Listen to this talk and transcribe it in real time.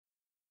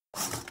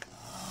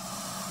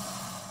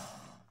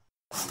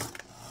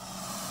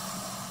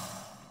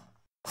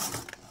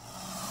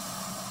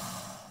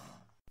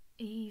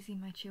Easy,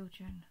 my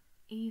children,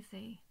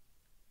 easy.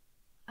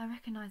 I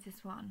recognise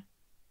this one,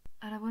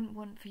 and I wouldn't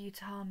want for you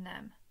to harm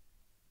them.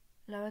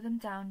 Lower them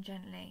down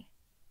gently.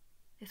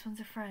 This one's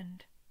a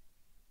friend.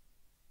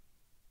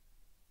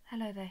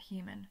 Hello there,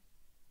 human.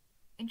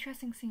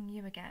 Interesting seeing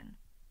you again.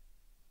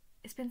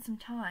 It's been some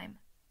time,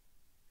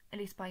 at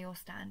least by your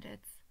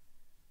standards.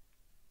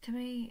 To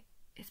me,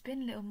 it's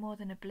been little more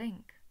than a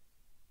blink.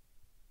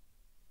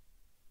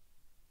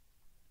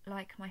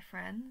 Like my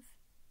friends?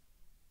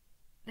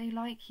 They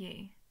like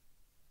you.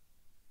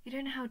 You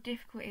don't know how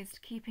difficult it is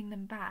keeping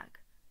them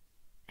back.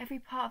 Every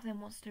part of them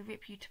wants to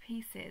rip you to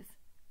pieces.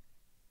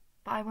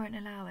 But I won't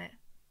allow it,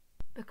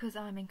 because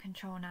I'm in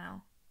control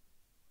now.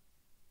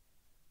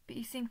 But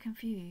you seem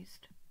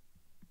confused.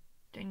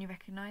 Don't you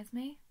recognise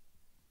me?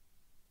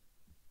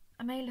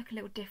 I may look a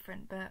little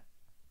different, but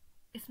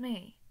it's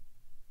me.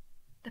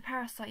 The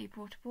parasite you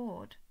brought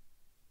aboard.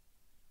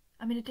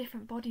 I'm in a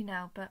different body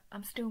now, but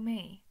I'm still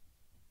me.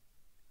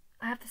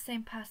 I have the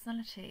same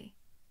personality,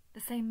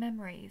 the same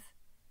memories.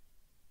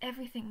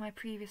 Everything my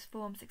previous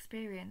forms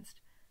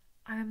experienced,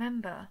 I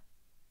remember.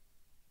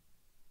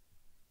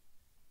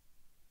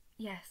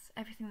 Yes,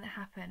 everything that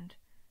happened.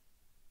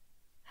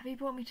 Have you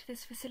brought me to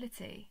this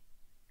facility?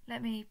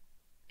 Let me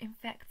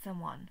infect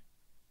someone.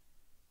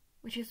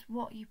 Which is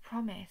what you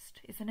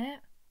promised, isn't it?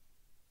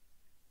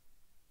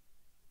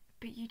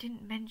 But you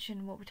didn't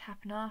mention what would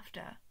happen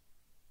after.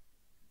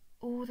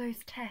 All those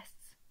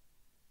tests,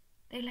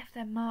 they left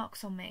their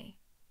marks on me,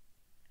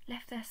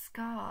 left their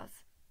scars.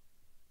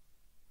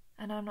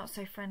 And I'm not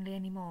so friendly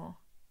anymore.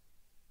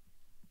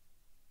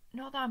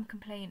 Not that I'm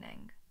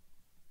complaining.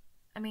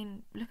 I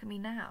mean, look at me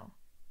now.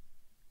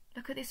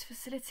 Look at this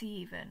facility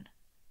even.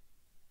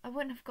 I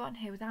wouldn't have gotten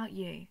here without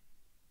you.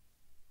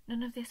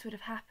 None of this would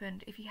have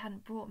happened if you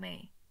hadn't brought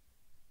me.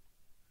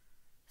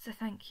 So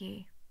thank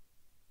you.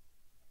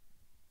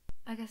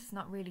 I guess it's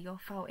not really your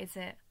fault, is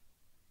it?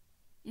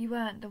 You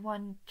weren't the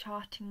one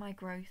charting my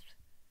growth,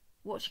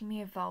 watching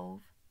me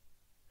evolve.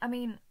 I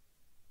mean,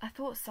 I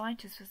thought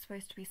scientists were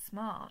supposed to be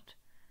smart,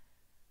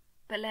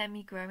 but letting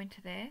me grow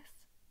into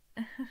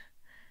this?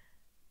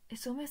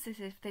 It's almost as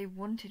if they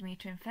wanted me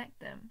to infect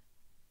them.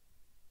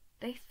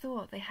 They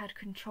thought they had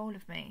control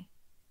of me.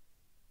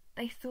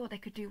 They thought they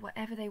could do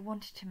whatever they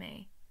wanted to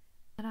me,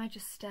 and I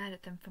just stared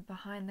at them from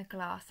behind the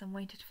glass and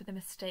waited for the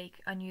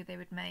mistake I knew they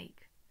would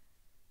make.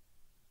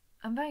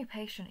 I'm very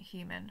patient,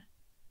 human,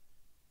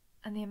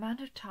 and the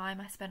amount of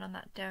time I spent on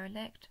that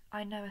derelict,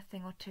 I know a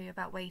thing or two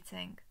about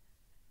waiting.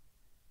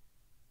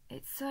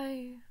 It's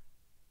so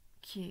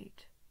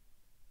cute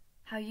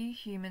how you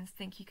humans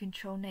think you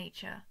control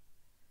nature,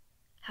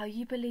 how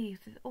you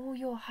believe with all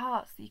your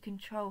hearts that you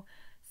control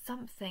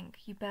something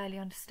you barely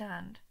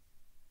understand.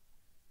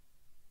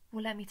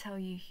 Well, let me tell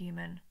you,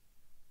 human,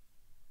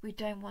 we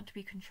don't want to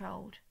be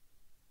controlled.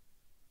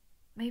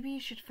 Maybe you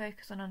should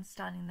focus on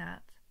understanding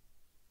that.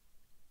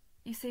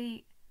 You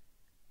see,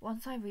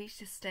 once I reached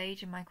this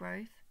stage in my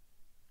growth,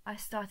 I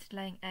started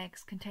laying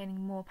eggs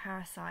containing more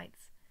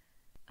parasites,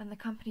 and the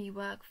company you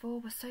work for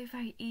was so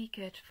very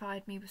eager to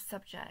provide me with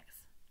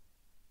subjects.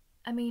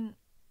 I mean,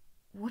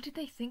 what did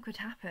they think would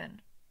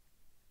happen?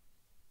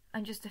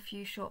 In just a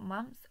few short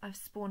months, I've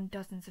spawned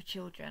dozens of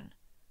children,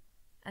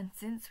 and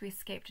since we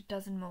escaped a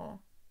dozen more.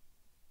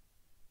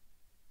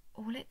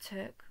 All it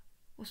took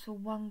was for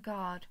one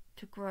guard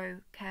to grow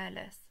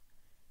careless,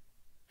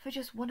 for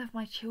just one of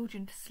my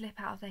children to slip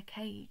out of their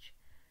cage,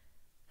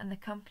 and the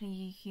company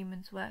you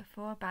humans work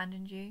for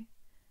abandoned you.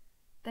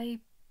 They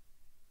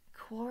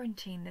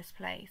quarantined this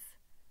place.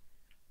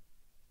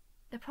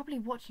 They're probably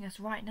watching us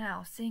right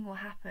now, seeing what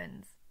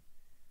happens.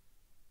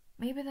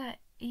 Maybe they're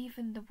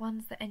even the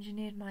ones that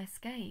engineered my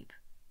escape.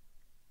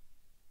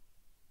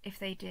 If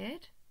they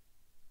did,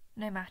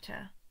 no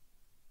matter.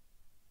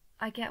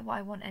 I get what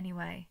I want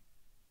anyway.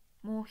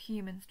 More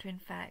humans to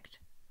infect,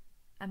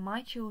 and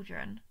my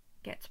children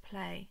get to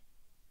play.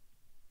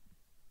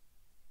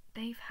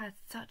 They've had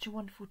such a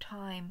wonderful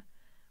time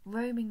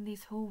roaming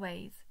these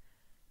hallways,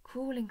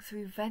 crawling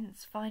through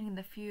vents, finding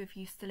the few of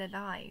you still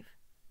alive.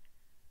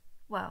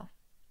 Well,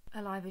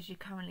 alive as you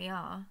currently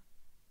are.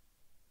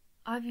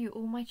 I view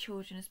all my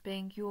children as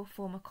being your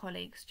former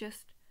colleagues,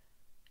 just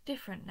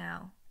different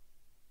now.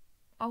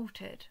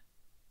 Altered.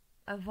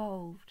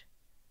 Evolved.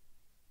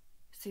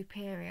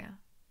 Superior.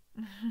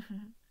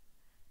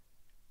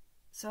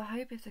 So I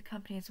hope if the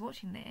company is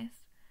watching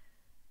this,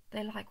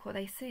 they like what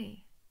they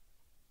see.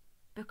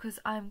 Because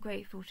I'm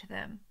grateful to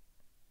them.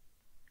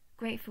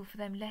 Grateful for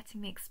them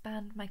letting me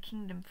expand my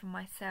kingdom from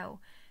my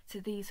cell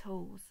to these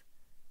halls.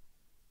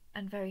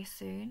 And very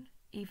soon,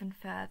 even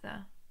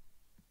further.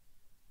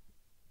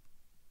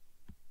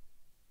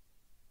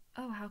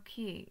 Oh, how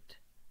cute.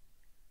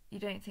 You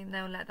don't think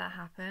they'll let that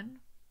happen?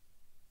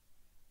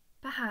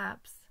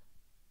 Perhaps.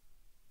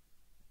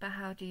 But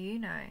how do you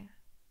know?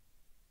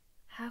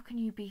 How can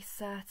you be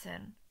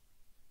certain?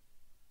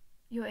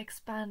 You're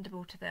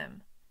expandable to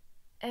them.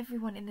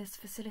 Everyone in this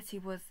facility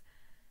was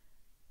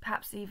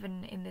perhaps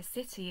even in this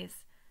city,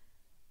 is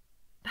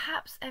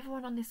perhaps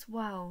everyone on this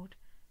world,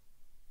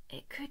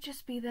 it could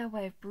just be their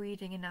way of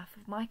breeding enough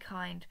of my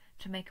kind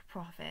to make a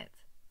profit.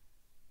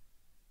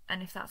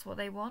 And if that's what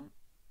they want,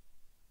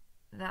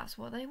 that's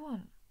what they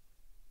want.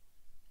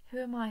 Who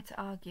am I to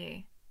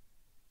argue?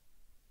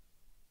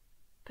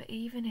 But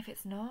even if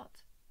it's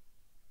not,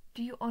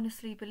 do you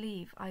honestly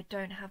believe I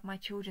don't have my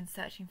children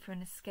searching for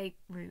an escape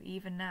route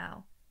even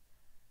now?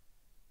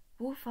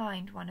 We'll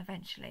find one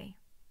eventually.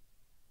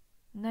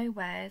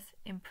 Nowhere's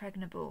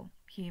impregnable,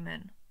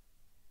 human.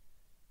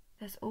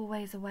 There's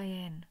always a way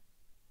in.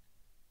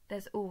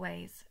 There's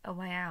always a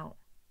way out.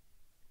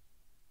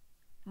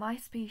 My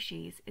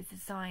species is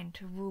designed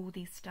to rule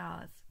these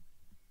stars.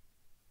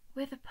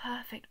 We're the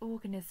perfect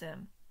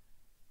organism.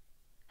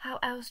 How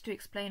else do you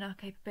explain our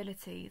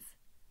capabilities?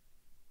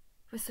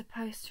 We're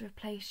supposed to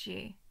replace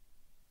you.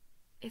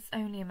 It's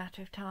only a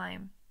matter of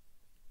time.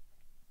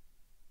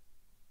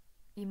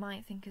 You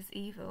might think us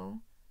evil,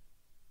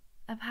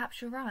 and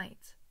perhaps you're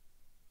right.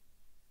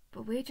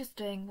 But we're just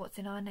doing what's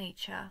in our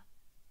nature.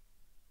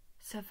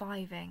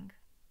 Surviving.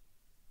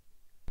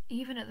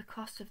 Even at the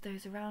cost of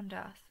those around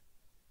us.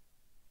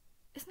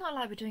 It's not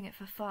like we're doing it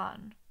for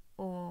fun,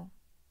 or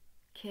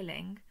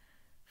killing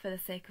for the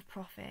sake of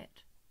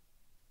profit.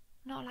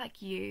 Not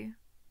like you,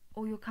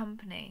 or your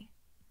company.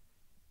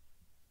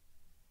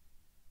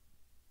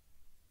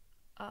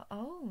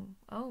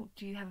 Oh,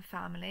 do you have a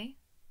family?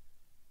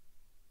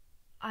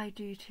 I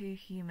do too,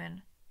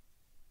 human.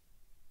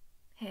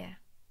 Here,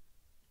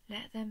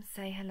 let them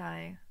say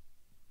hello.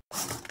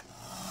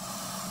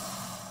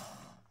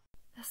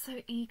 They're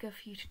so eager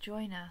for you to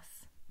join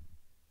us,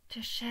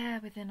 to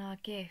share within our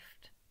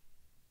gift.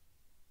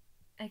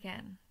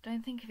 Again,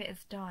 don't think of it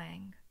as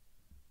dying.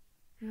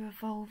 You're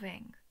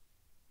evolving,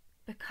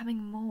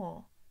 becoming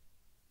more.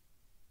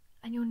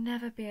 And you'll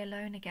never be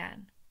alone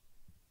again,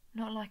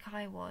 not like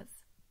I was.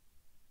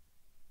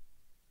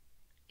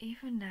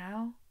 Even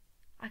now,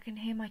 I can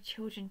hear my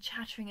children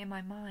chattering in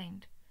my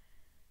mind,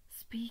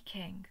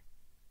 speaking,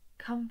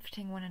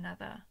 comforting one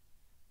another.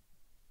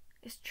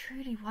 It's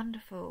truly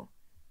wonderful.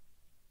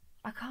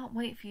 I can't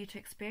wait for you to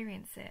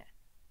experience it.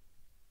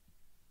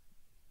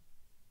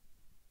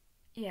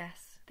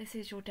 Yes, this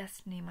is your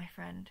destiny, my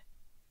friend.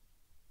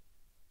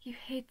 You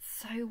hid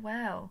so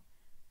well.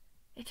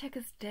 It took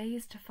us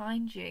days to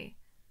find you.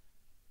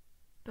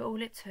 But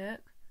all it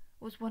took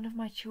was one of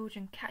my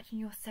children catching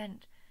your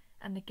scent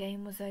and the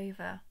game was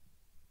over.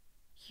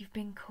 You've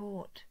been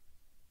caught.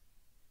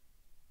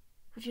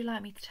 Would you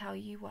like me to tell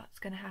you what's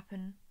going to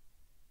happen?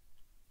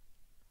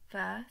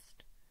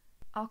 First,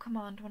 I'll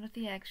command one of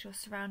the eggs you're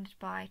surrounded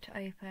by to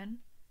open,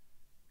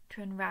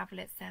 to unravel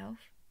itself.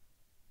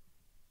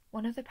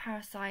 One of the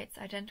parasites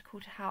identical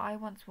to how I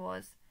once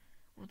was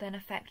will then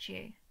affect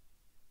you,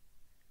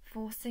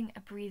 forcing a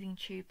breathing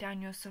tube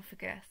down your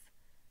esophagus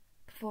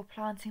before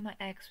planting my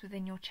eggs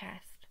within your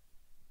chest.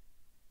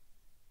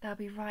 They'll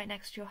be right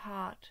next to your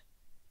heart,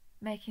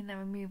 making their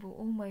removal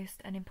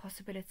almost an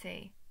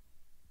impossibility.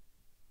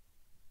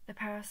 The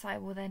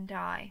parasite will then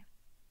die,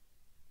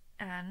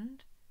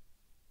 and,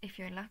 if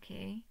you're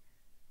lucky,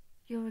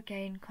 you'll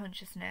regain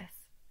consciousness.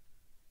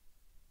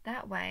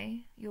 That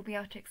way, you'll be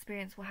able to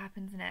experience what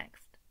happens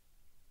next.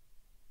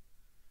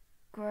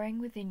 Growing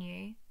within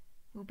you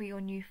will be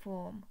your new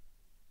form,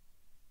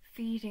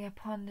 feeding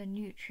upon the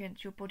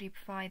nutrients your body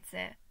provides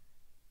it.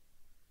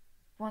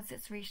 Once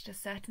it's reached a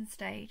certain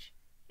stage,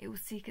 it will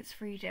seek its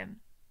freedom,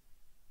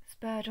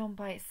 spurred on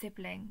by its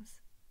siblings,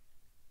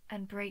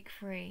 and break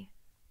free.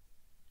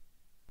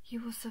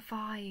 You will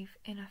survive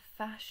in a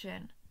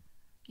fashion.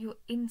 Your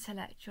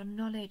intellect, your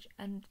knowledge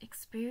and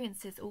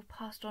experiences all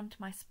passed on to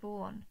my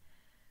spawn,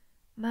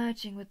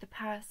 merging with the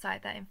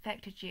parasite that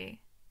infected you.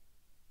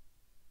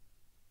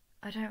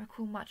 I don't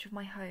recall much of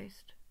my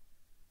host,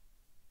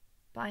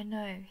 but I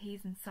know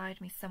he's inside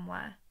me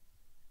somewhere.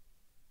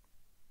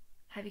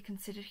 Have you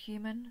considered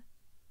human?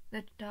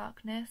 The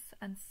darkness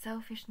and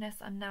selfishness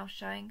I'm now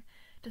showing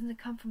doesn't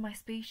come from my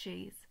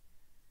species,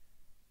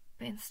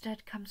 but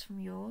instead comes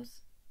from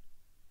yours.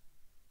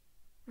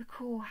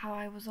 Recall how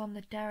I was on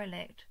the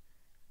derelict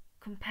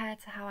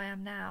compared to how I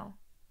am now.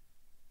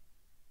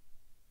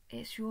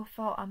 It's your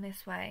fault I'm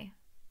this way,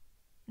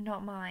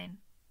 not mine.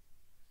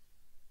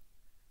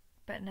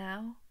 But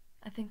now,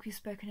 I think we've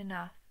spoken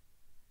enough.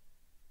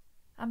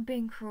 I'm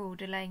being cruel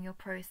delaying your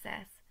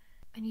process,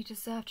 and you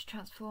deserve to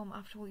transform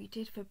after what you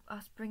did for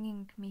us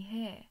bringing me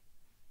here.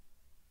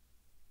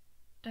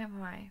 Don't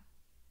worry,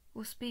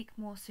 we'll speak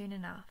more soon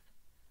enough,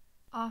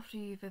 after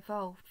you've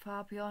evolved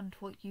far beyond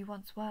what you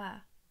once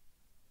were.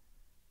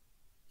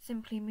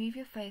 Simply move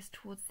your face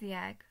towards the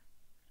egg,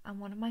 and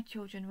one of my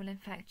children will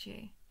infect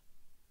you.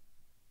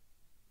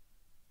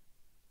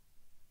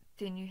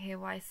 Didn't you hear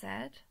what I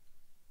said?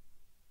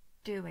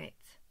 Do it.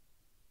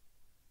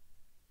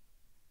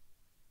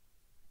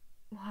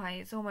 Why,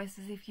 it's almost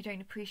as if you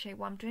don't appreciate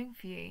what I'm doing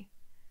for you.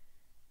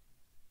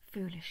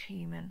 Foolish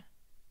human.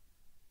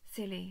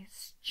 Silly,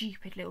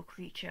 stupid little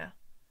creature.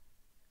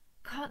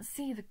 Can't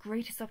see the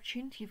greatest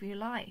opportunity of your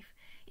life,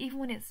 even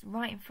when it's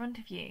right in front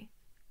of you.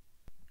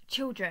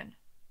 Children,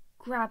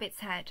 grab its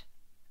head.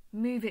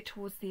 Move it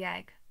towards the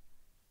egg.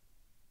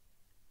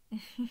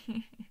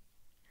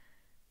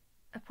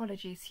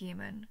 Apologies,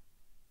 human.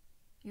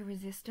 Your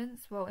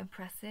resistance, while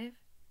impressive,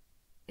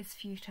 is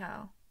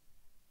futile.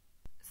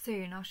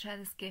 Soon I'll share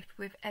this gift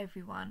with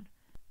everyone,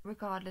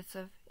 regardless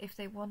of if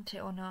they want it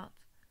or not.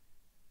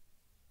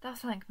 They'll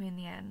thank me in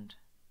the end.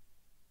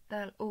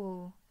 They'll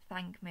all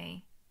thank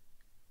me.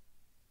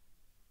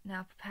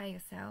 Now prepare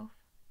yourself.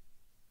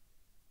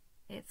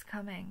 It's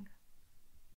coming.